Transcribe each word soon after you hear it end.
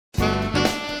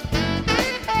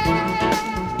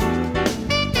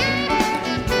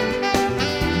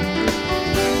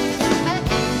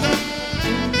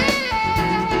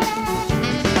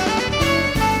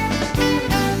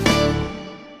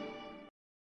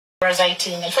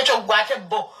parasiting ifecho gwate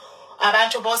bo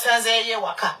abantu bosanzeye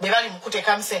waka bebali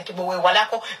mukuteka msente bo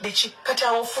walako bichi kati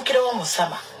awufukirewo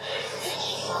musama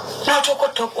natoko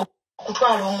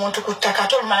kutwala omuntu kutaka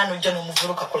tolumala nojja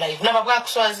nomuvuluka ku live naba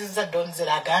bwakuswazizza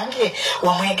donzera agange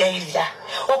wamwegayirira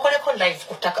okoleko live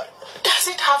kutaka. Does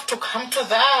it have to come to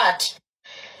that?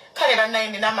 Kale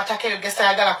banayindi n'amataka eyo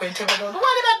gesayagala kwentebero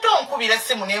wali badde onkubira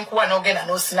essimu n'enkuwa n'ogenda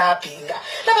n'osinappinga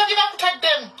laba bye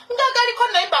bakutaddemu ngagaliko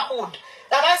neighborhood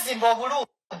abazimba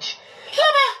obulungi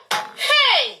laba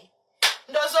hey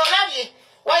ndozo olabye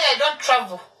why I don't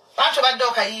travel bantu badde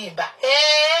okayimba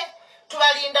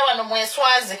tubalinda wano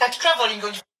mweswaze kati traveling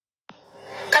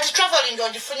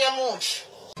ogifunye muki.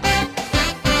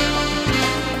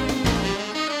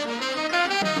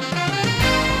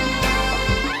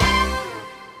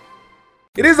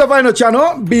 It is the final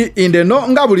channel, be in the no,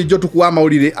 nga bulijjo tukuwa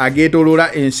amawulire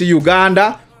ageetoloola ensi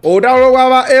Uganda. Olutalo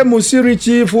lw'aba MC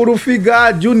Richie,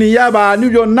 Furufiga, Junior, baani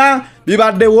byonna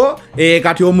bibaddewo.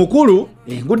 Kati omukulu,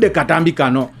 ngudde katambi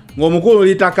kano, ng'omukulu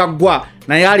Ritah Kaggwa,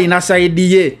 naye alina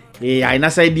sayidi ye,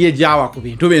 alina sayidi ye gy'awa ku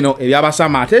bintu bino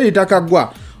ebyabasama. Ate Ritah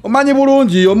Kaggwa, omanyi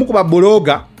bulungi omu ku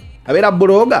babbulooga, abeera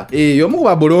bbulooga, omu ku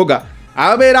babbulooga,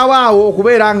 abeerawo awo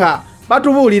okubeera nga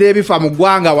batubuulira ebifa mu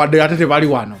ggwanga wadde ate tebali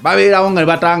wano babeerawo nga ne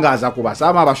batangaaza ku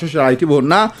basama abasocialite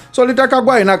bonna. So Ritah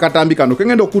Kaggwa alina akatambi kano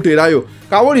kengenda okuteerayo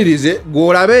kawulirize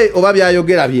gw'olabe oba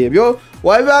byayogera byebyo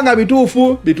wabibanga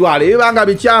bituufu bitwale ebibanga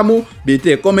bikyamu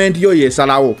bite komenti yo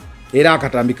yeesalawo era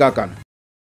akatambi kakano.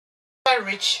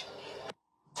 Rich,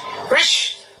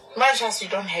 much as you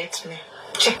don't hate me,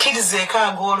 chikirize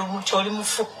Kaggwa oli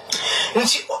mufu.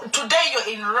 Today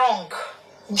you're in wrong.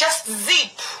 Just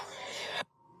zip.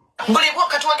 Buli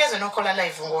wakati wageze nokola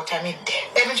live ngotamidde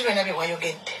ebintu byonna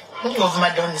byewayogedde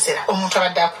ovumadonzera omuntu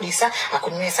abadde akulisa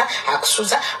akunywesa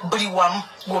akusuza buli wamu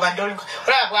gwobadde olaba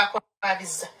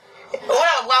bwakwabizza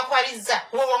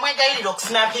woba omwegayirira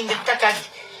okusinappinga ettaka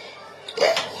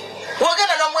lye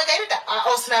wogenda n'omwegayirira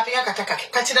osinappinga akataka ke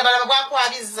kati nabalaba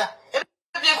bwakwabizza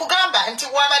byekugamba nti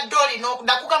wabadde olina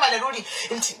nakugamba ne luli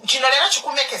nti kino leero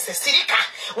kikumekese sirika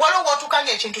waliwo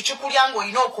otukanga ekintu kikulya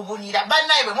ng'olina okubunira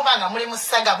bannaye bwe mubanga muli mu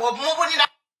ssaga mubunira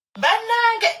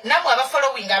bannange nammwe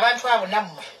abafollowing abantu abo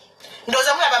nammwe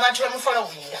ndowooza mulaba abantu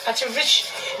bemufollowinga kati Richie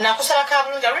nakusaba ka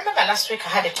bulungi. I remember last week I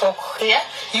had a talk here,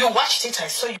 you watched it, I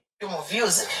saw you more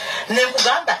views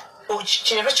nenkugamba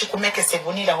kirero kikumekese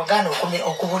bunira wagana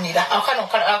okubunira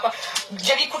akana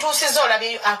gye bikutuusiza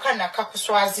olabye akana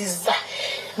kakuswazizza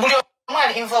buli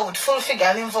omwali involved, full figure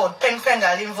ali involved, Penfenga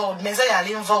ali involved, Mezaya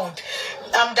ali involved,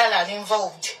 Amdala ali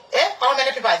involved, how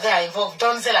many people are there involved,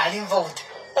 Donzela ali involved,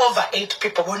 over 8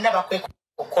 people bonna bakwe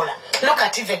kukola. Look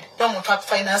at even n'omuntu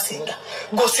akufinancing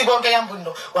gosiboga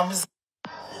yambuno wamuzi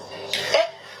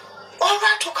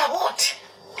olwatuuka bwoti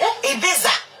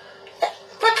ibiza.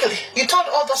 Quickly, you told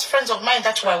all those friends of mine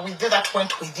that were with you, that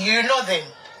went with you. You know them.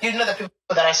 You know the people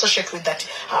that I associate with that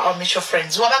are mutual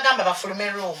friends. Wabagamba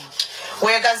bafulume room.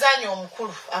 Wegazanyo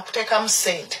omukulu akuteka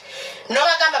msente.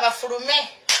 Nobagamba bafulume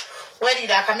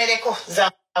werira akamereko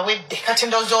zawedde. Kati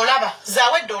ndozo olaba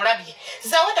zawedde olabye.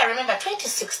 Zawedde, I remember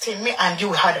 2016 me and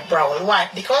you had a brawl. Why?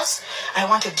 Because I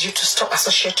wanted you to stop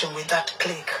associating with that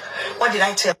clique. What did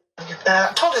I tell you?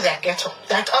 I told you they're ghetto.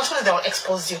 I told you they will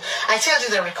expose you. I told you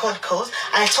they record calls.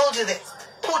 I told you they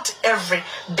put every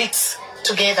bits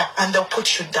together and they'll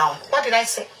put you down. What did I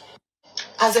say?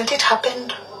 Hasn't it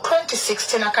happened?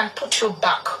 2016, I can put you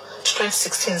back to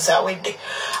 2016 Zawedi.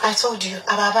 I told you,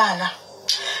 Ababana,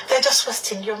 they're just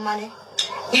wasting your money.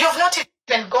 You've not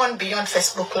even gone beyond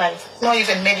Facebook Live. Not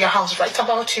even made your house write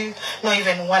about you. Not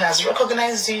even one has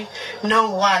recognized you. No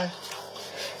one.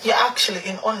 You're actually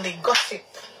in only gossip.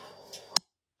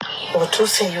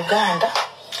 Otuse Uganda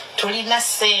tulina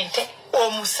sente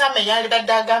omusame yali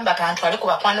badde agamba kantu ali ku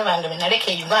bakwano bange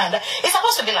benaleke Uganda. It's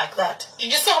supposed to be like that.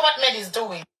 You see what Med is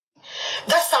doing?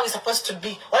 That's how it's supposed to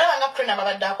be.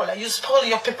 You spoil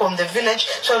your people in the village,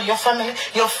 spoil your family,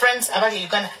 your friends about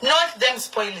Uganda, not them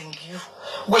spoiling you.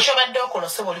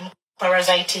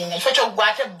 Parasiting.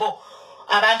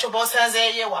 Abantu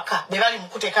bosanzeye waka bebali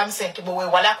mukuteka msente bo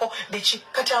walako bichi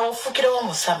kati awufukirewo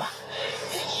musama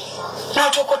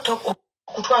natoko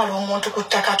kutwala omuntu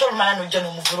kutaka tolumala nojja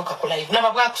n'omuvuluka ku live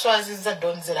naba bwakuswazizza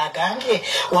donzera agange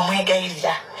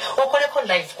wamwegayirira okoleko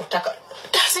live kutaka.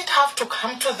 Does it have to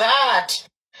come to that?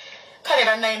 Kale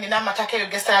banayindi n'amataka eyo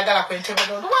gesayagala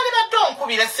kwentebero wali badde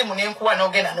onkubira essimu n'enkuwa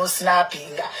n'ogenda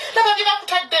n'osinappinga laba bye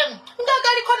bakutaddemu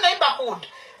ngagaliko neighborhood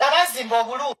abazimba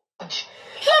obulungi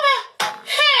laba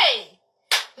hey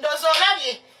ndozo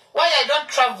olabye why I don't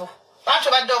travel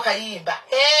bantu badde okayimba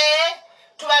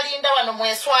tubalinda wano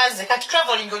mweswaze kati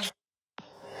traveling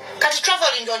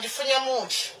ogifunye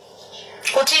muki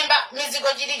kutimba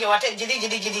mizigo giri wate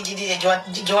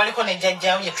giri waliko ne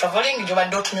jajja ye traveling jo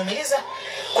bando tunyumiriza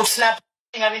kutsnap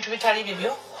bintu bitali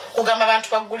bibyo kugamba abantu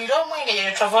bagulira omwenge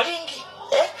ye traveling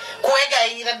kuega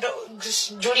ira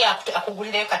Julia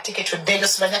akugulira ka ticket oddeyo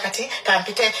sibanya kati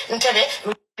kampite ntebe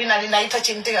linaita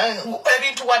chinte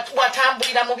ebintu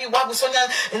watambulira mu biwagu sonya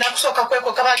nakusoka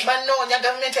kweko kabali banoonya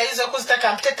government yayizo kuzita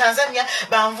kampite Tanzania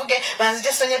banvuge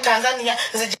banzije sonye Tanzania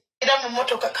nzijira mu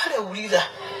motoka kale ulira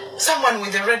someone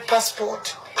with a red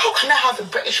passport. How can I have a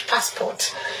British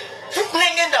passport?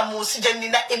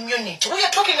 Immunity. We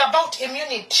are talking about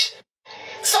immunity.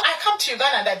 So I come to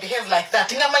Uganda and I behave like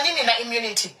that.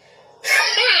 Immunity.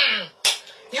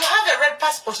 You have a red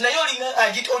passport.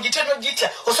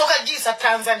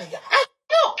 Tanzania. Are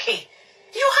you okay?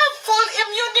 You have full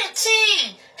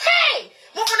immunity. Hey!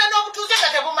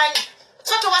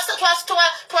 So to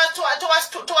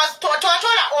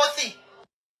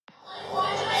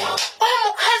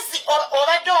omukazi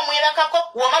obadde omwerakako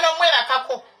wamala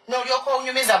omwerakako n'olyoka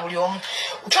onyumiza buli omu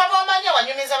twaba omanya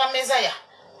wanyumiza bamezaya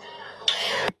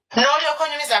n'olyoka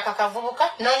onyumiza akakavubuka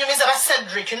n'onyumiza ba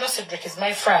Cedric. You know Cedric is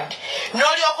my friend.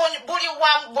 N'olyoka buli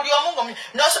omu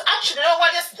no actually no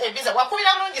wali ebiza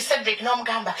wakubira bulungi Cedric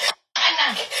n'omugamba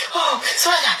nange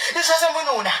swala nsaza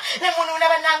mununa ne mununa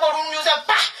bananga olumyuza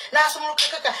pa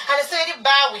n'asumulukeka aleseri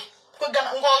bawe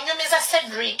ng'onyumiza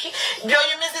Cedric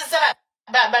byonyumiziza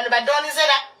bano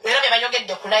badonizera era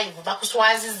bebayogedde ku live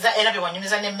bakuswaziza era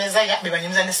bewanyumiza ne mezaya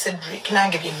bewanyumiza ne Cedric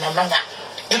nange byennamanya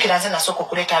jukiraze nasoko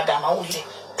kuleta amawulire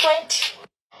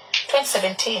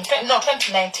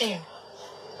 2019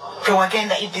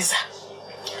 wagenda Ibiza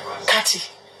kati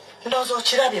ndozo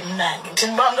okirabye munange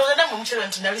ndozo ndamwe mukiro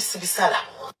nti nali sibisala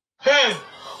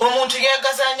omuntu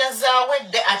yegazanya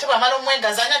zawedde ate bamala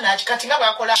omwegazanya nakikati nga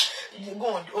bwakola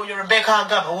gondi oyo Rebecca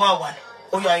agaba wawana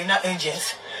oyo alina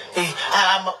agents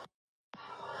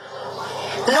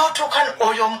notuuka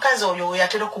oyo omukazi oyo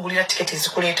yatera okugulira tiketi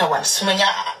zikuleeta wano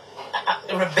simanya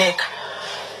Rebecca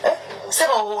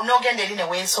sebo nogenda eri ne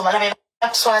weesoma labe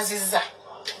bakuswazizza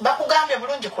bakugambye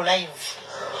bulungi ku live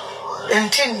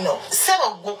nti nno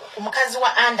sebo omukazi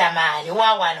wa Andamani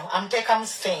wawano amuteekamu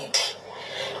sente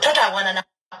totawana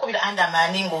nakubira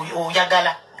Andamani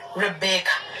ng'oyagala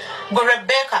Rebecca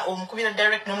Rebecca omukubira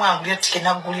direct nomwangulira tiketi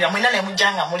nagulira mwena ne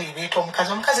mujanga muli beeto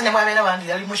omukazi ne bwabeera bandi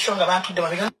yali mushonga bantu de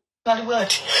babega ngali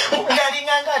bwati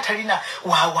ngalinganga atalina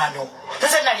wawano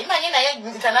nze nali manyi naye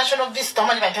international visa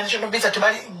omani ba international visa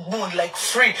tebali bond like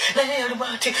free naye yali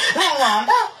bwati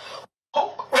nangamba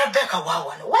Rebecca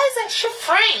wawano why isn't she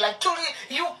free like to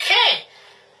UK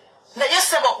na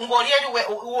yesebo ngoli yali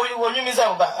wonyumiza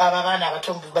abana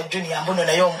abatombi ba junior mbono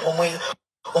nayo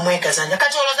omwegazanya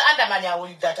kati oloza Andamani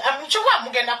awuli data amchukwa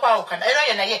mugenda kwawukana era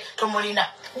ye naye tomulina.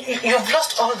 You've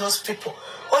lost all those people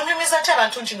onyumiza te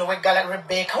abantu ntino wegala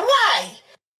Rebecca why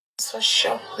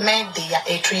social media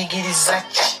etuyigiriza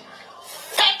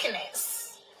fakeness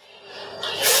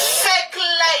fake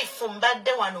life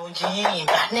mbadde wano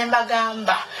njiyimba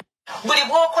nembagamba buli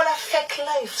bwokola fake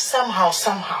life somehow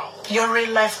your real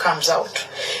life comes out.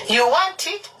 You want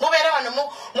it mubera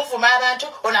wano muvuma abantu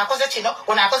onakoze kino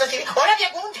onakoze kiri olabye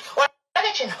gundi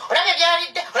olabye kino olabye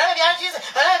byalidde olabye byajize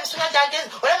olabye bisuna jageze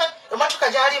olabye matuka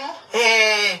jalimu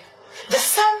the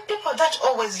some people that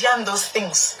always yarn those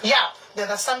things. Yeah, there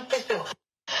are some people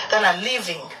that are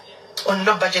living on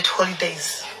low budget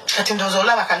holidays. Kati ndozo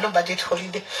olaba ka low budget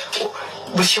holiday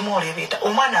bushimole beta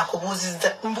omwana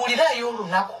akubuziza mbulira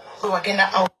y'olunaku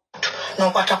wagenda out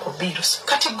n'okwata ku bills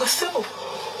kati gosebo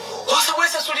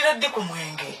osawesa sulira dde ku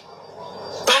mwenge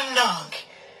bannange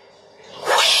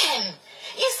when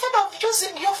instead of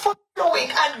using your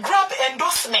following and grab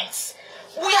endorsements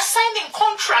we are signing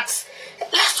contracts.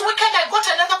 Last weekend I got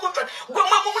another contract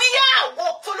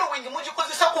following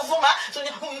mujikozesa kuvuma.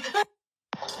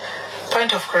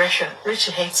 Point of correction,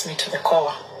 Richie hates me to the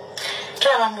core.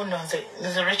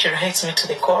 Richie hates me to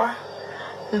the core.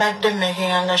 But them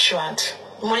making undershot.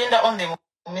 Mulinda on the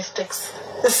mistakes.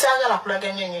 The saga la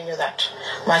plugin you knew that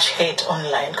much hate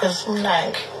online because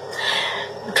like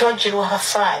told you have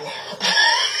fun.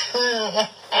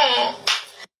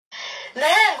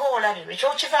 Nengo la bibi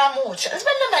chochiva mucha.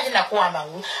 Nzibanda magina kuama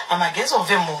amagezi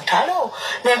ove mu Lutalo.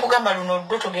 Nekugamba Luno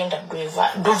dotogenda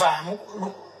duva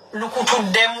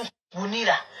lukutuddemu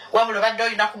bunira. Wabula badde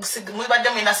oyina kusiga mwibadde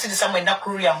mwina siri samwe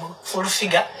ndakulya mu full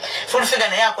figure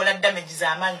naye akola damage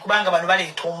z'amaanyi kubanga bano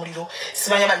baleeta omuliro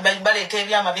sibanya baleeta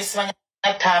ebyama bisibanya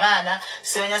abaana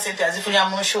sibanya sente azifunira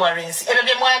mu insurance ebyo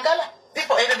bye mwagala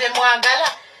people ebyo bye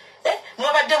mwagala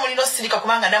mwabadde mulino sirika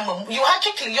kubanga namwe you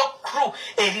actually your crew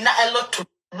erina a lot to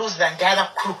lose than the other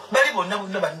crew bali bonna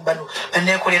bano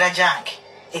banekolera jange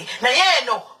Naye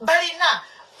no, balina.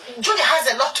 Julia has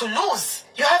a lot to lose.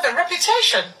 You have a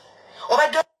reputation.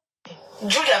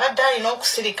 Julia abadde alina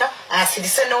okusirika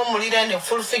asirise n'omulira ne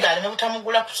full figure ne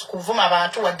butamugula kuvuma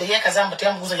abantu wadde yekazambo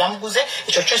yamuguze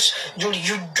ekyo kyo Julia,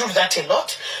 you do that a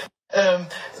lot.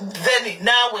 Then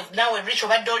now Richie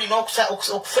obadde olina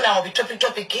okufuna mu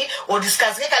topic or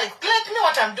discuss like me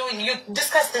what I'm doing. You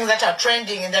discuss things that are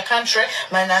trending in the country.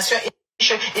 My national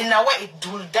issue, in a way it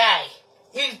will die.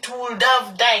 It would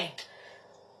have died.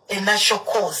 A natural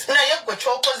cause. Na yegwe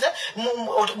chokoze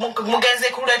mugenze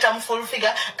kuleta mu full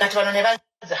figure kati bano ne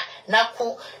baza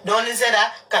naku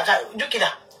donizera kaka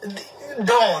dukira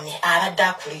doni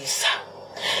arada kulisa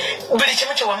buli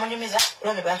kimu kye wamunyumiza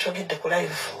lombe bachogedde ku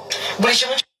live buli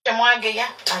kimu kye mwageya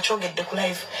achogedde ku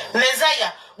live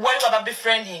mezaya wali baba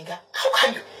befriending. How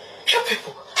can you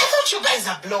people, I thought you guys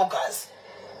are bloggers.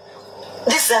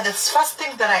 These are the first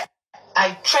things that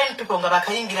I train people nga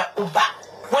bakayingira uba.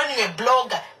 When you're a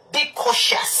blogger, be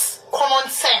cautious. Common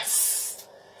sense.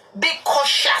 Be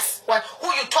cautious. Who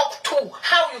you talk to,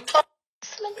 how you talk.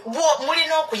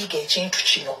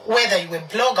 Whether you're a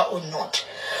blogger or not.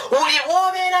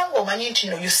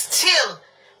 You're still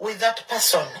with that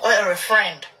person or a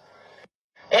friend.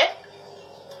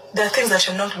 There are things that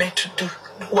you're not meant to do.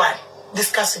 One,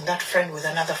 discussing that friend with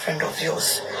another friend of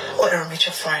yours or a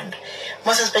mutual friend.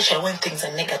 Most especially when things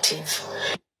are negative.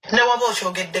 Never about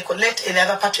you get the let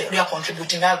another party you are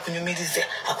contributing. I'll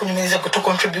to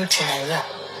contributing.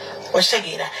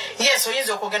 Yes, so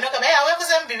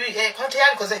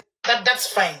that's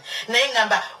fine.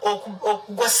 Naingamba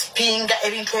gossiping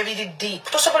into every deep.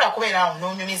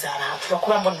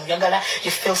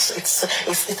 You feel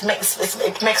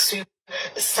it makes you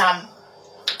some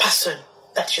person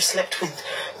that you slept with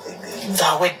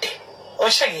the wedding. Or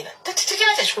Shagina.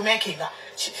 That's making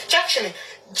actually.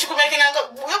 It's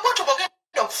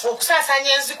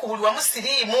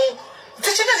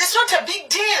not a big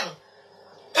deal.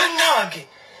 Banagi.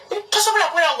 Possible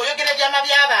you get a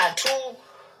yama too.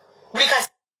 Because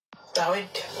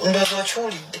ndozo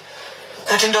chulid.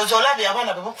 That in those Olabia one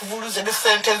of the book lose the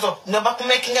sentence of never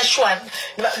making a swan,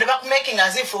 never making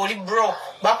as if only broke.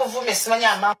 Back of Miss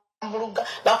Manya Mambuga,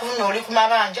 back of Noli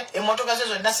Kumaranja, a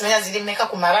motorcazos and that's didn't make a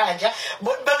Kumaranja,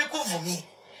 but Baby Kuvumi.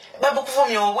 Babu from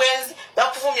your ways,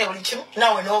 back from your Richie,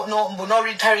 now no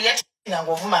retaliate,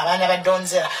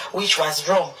 which was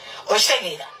wrong. Or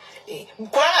Shagina.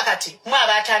 Kurakati,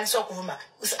 Mabatan Sokuma.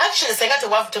 Actually, Segato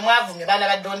Waf to Mavu,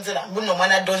 Nana Donzela, Muno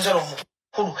Mana Donzero,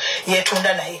 who yet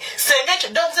Tundana. Segat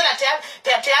Donzela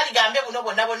tell Gambia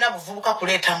will never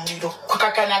vocabulate Mudo,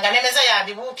 Kukakananga, Nemezaya,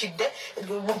 the Wookie,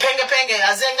 Penga,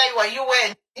 Azenga, you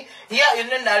went. Yeah, you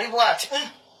know, what?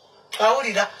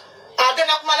 Aulida. When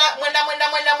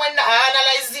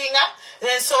analyzing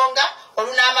songa or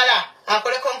unamala, I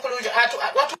could conclude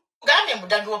what Uganda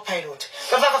would do a pilot.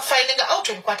 But finding out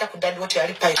in what I could do what you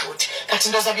are pilot.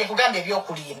 Katindos of Uganda, your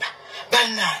Kulina.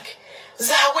 Banag.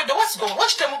 Zawed, what's going?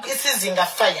 Watch them is in the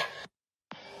fire.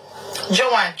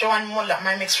 Joan Muller,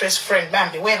 my express friend,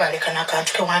 Bambi, wherever they can account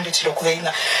to one to look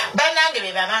there. Banang,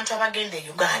 a man to again the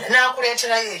Uganda. Now, create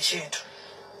a change.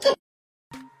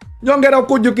 Nyongera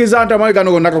okujjukiza nti amayiga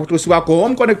nogonnaka kutuusibwako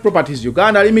Home Connect Properties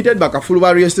Uganda Limited bakafulu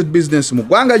ba real estate business mu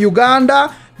ggwanga Uganda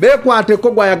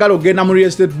beekwateko gwayagala ogenda mu real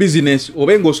estate business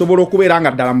obe ng'osobola okubeera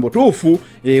nga ddala mu butuufu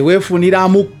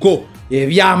weefuniramuko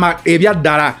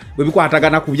ebyaddala bwe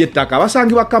bikwatagana ku by'ettaka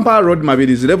basangibwa Kampala Road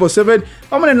Mabirizi level 7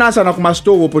 wamu ne Nansana ku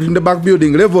Masitoowa Opportunity Back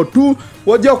Building level 2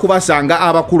 wojja okubasanga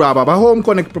abakulu aba ba Home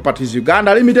Connect Properties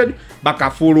Uganda Limited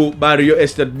bakafulu ba real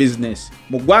estate business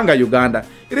mu ggwanga Uganda.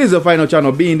 It is the final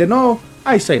channel being the no.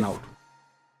 I sign out.